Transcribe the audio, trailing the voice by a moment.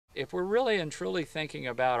If we're really and truly thinking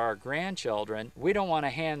about our grandchildren, we don't want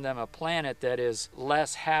to hand them a planet that is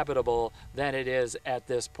less habitable than it is at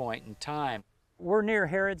this point in time. We're near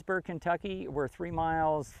Harrodsburg, Kentucky. We're 3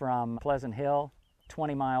 miles from Pleasant Hill,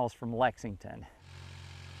 20 miles from Lexington.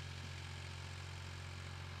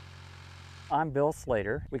 I'm Bill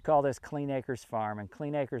Slater. We call this Clean Acres Farm, and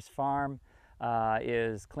Clean Acres Farm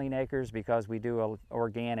is Clean Acres because we do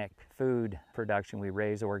organic food production. We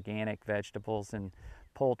raise organic vegetables and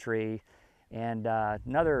poultry. And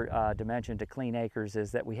another dimension to Clean Acres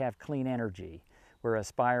is that we have clean energy. We're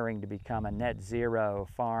aspiring to become a net zero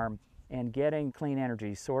farm, and getting clean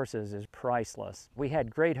energy sources is priceless. We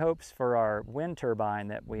had great hopes for our wind turbine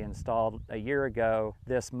that we installed a year ago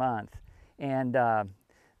this month. And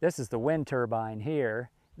this is the wind turbine here.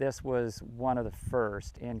 This was one of the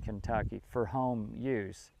first in Kentucky for home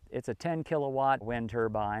use. It's a 10 kilowatt wind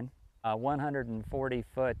turbine, a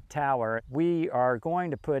 140-foot tower. We are going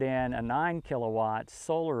to put in a 9 kilowatt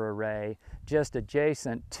solar array just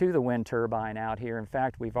adjacent to the wind turbine out here. In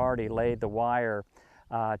fact, we've already laid the wire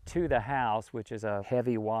to the house, which is a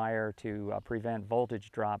heavy wire to prevent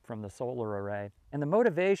voltage drop from the solar array. And the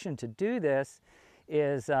motivation to do this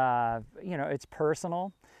is, it's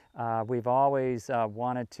personal. We've always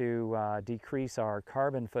wanted to decrease our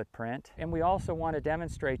carbon footprint, and we also want to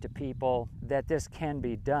demonstrate to people that this can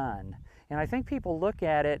be done. And I think people look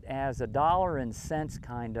at it as a dollar and cents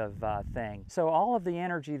kind of thing. So all of the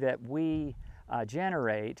energy that we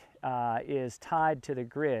generate is tied to the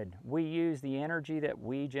grid. We use the energy that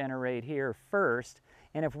we generate here first,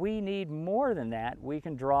 and if we need more than that, we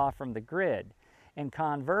can draw from the grid. And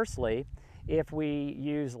conversely, if we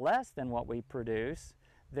use less than what we produce,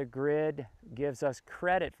 the grid gives us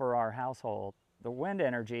credit for our household. The wind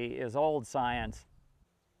energy is old science.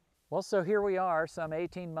 Well, so here we are, some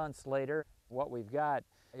 18 months later. What we've got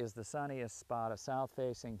is the sunniest spot, a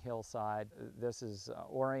south-facing hillside. This is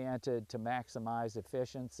oriented to maximize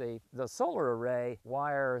efficiency. The solar array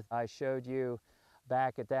wire I showed you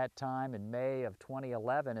back at that time in May of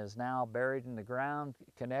 2011 is now buried in the ground,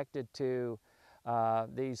 connected to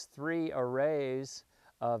these 3 arrays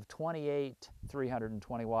of 28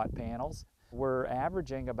 320 watt panels. We're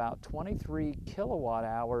averaging about 23 kilowatt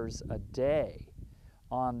hours a day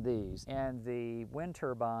on these, and the wind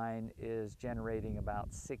turbine is generating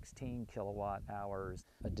about 16 kilowatt hours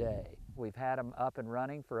a day. We've had them up and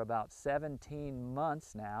running for about 17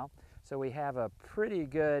 months now, so we have a pretty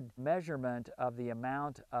good measurement of the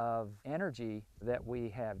amount of energy that we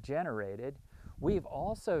have generated. We've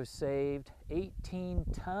also saved 18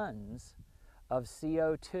 tons of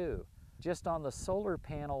CO2 just on the solar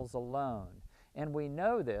panels alone. And we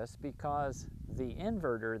know this because the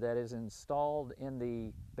inverter that is installed in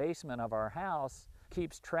the basement of our house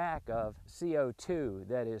keeps track of CO2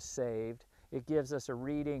 that is saved. It gives us a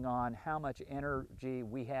reading on how much energy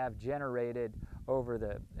we have generated over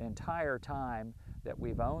the entire time that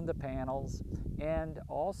we've owned the panels, and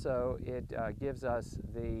also it gives us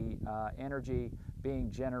the energy being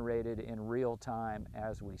generated in real time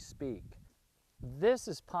as we speak. This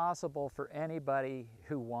is possible for anybody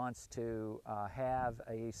who wants to have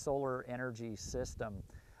a solar energy system,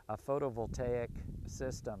 a photovoltaic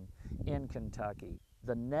system in Kentucky.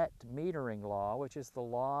 The net metering law, which is the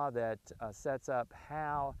law that sets up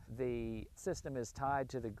how the system is tied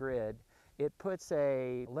to the grid, it puts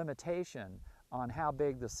a limitation on how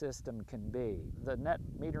big the system can be. The net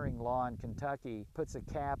metering law in Kentucky puts a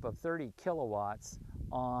cap of 30 kilowatts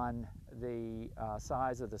on the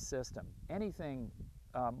size of the system. Anything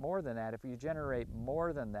more than that, if you generate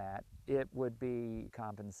more than that, it would be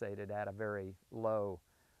compensated at a very low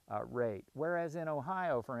rate. Whereas in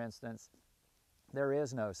Ohio, for instance, there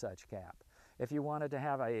is no such cap. If you wanted to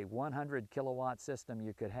have a 100 kilowatt system,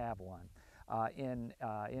 you could have one. In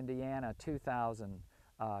Indiana, 2,000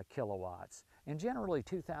 kilowatts. And generally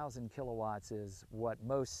 2,000 kilowatts is what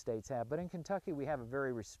most states have, but in Kentucky we have a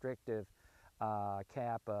very restrictive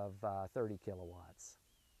cap of 30 kilowatts.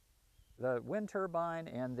 The wind turbine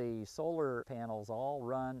and the solar panels all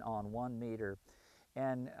run on 1 meter,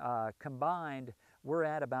 and combined we're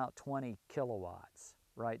at about 20 kilowatts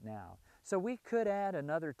right now. So we could add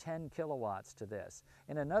another 10 kilowatts to this,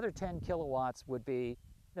 and another 10 kilowatts would be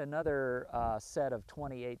another set of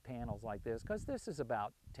 28 panels like this, because this is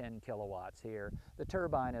about 10 kilowatts here. The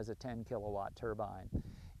turbine is a 10 kilowatt turbine.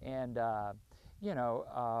 And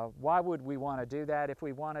why would we want to do that? If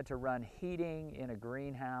we wanted to run heating in a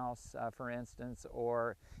greenhouse, for instance,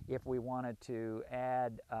 or if we wanted to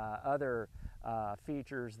add other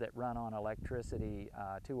features that run on electricity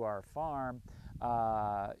to our farm,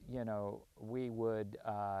 we would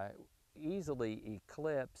easily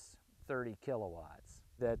eclipse 30 kilowatts.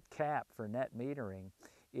 That cap for net metering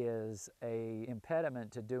is an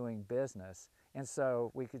impediment to doing business. And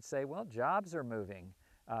so we could say, well, jobs are moving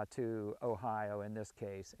to Ohio in this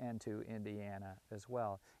case, and to Indiana as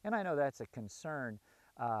well. And I know that's a concern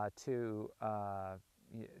to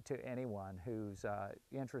anyone who's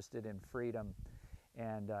interested in freedom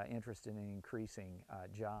and interested in increasing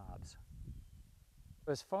jobs.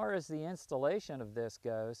 As far as the installation of this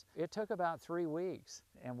goes, it took about 3 weeks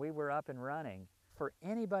and we were up and running. For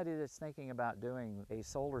anybody that's thinking about doing a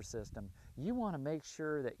solar system, you want to make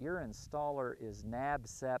sure that your installer is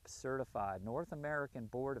NABCEP certified, North American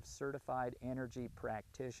Board of Certified Energy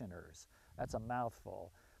Practitioners. That's a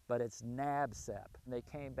mouthful, but it's NABCEP. They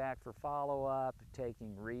came back for follow-up,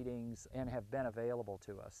 taking readings, and have been available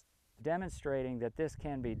to us. Demonstrating that this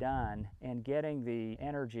can be done and getting the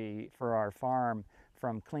energy for our farm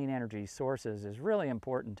from clean energy sources is really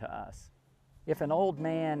important to us. If an old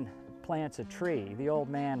man plants a tree, the old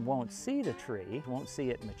man won't see the tree, won't see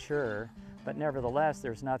it mature, but nevertheless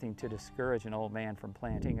there's nothing to discourage an old man from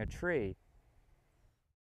planting a tree.